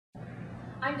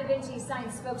I'm Da Vinci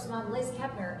Science Spokesmom Liz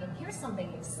Keptner, and here's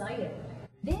something exciting.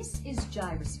 This is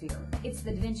GyroSphere. It's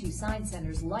the Da Vinci Science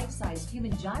Center's life-sized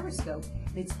human gyroscope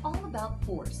that's all about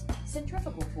force,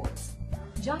 centrifugal force.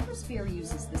 GyroSphere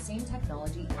uses the same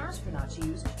technology astronauts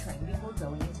use to train before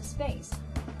going into space.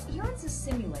 Here it's a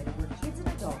simulator where kids and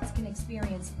adults can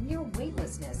experience near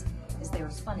weightlessness as they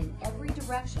are spun in every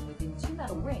direction within two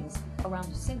metal rings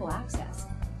around a single axis.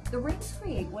 The rings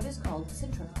create what is called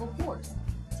centrifugal force.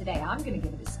 Today I'm going to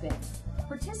give it a spin.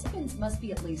 Participants must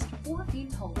be at least 4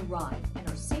 feet tall to ride and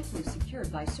are safely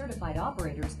secured by certified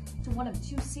operators to one of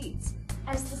 2 seats.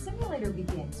 As the simulator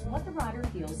begins, what the rider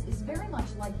feels is very much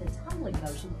like the tumbling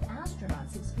motion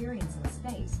astronauts experience in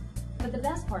space. But the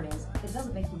best part is, it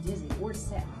doesn't make you dizzy or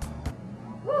sick.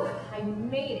 Whew, I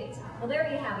made it. Well,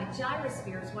 there you have it.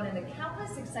 GyroSphere is one of the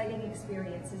countless exciting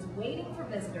experiences waiting for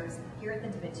visitors here at the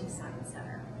Da Vinci Science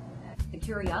Center. The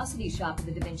Curiosity Shop at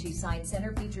the Da Vinci Science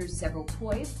Center features several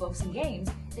toys, books, and games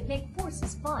that make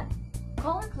forces fun.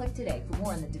 Call or click today for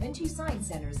more on the Da Vinci Science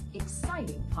Center's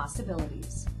exciting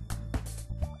possibilities.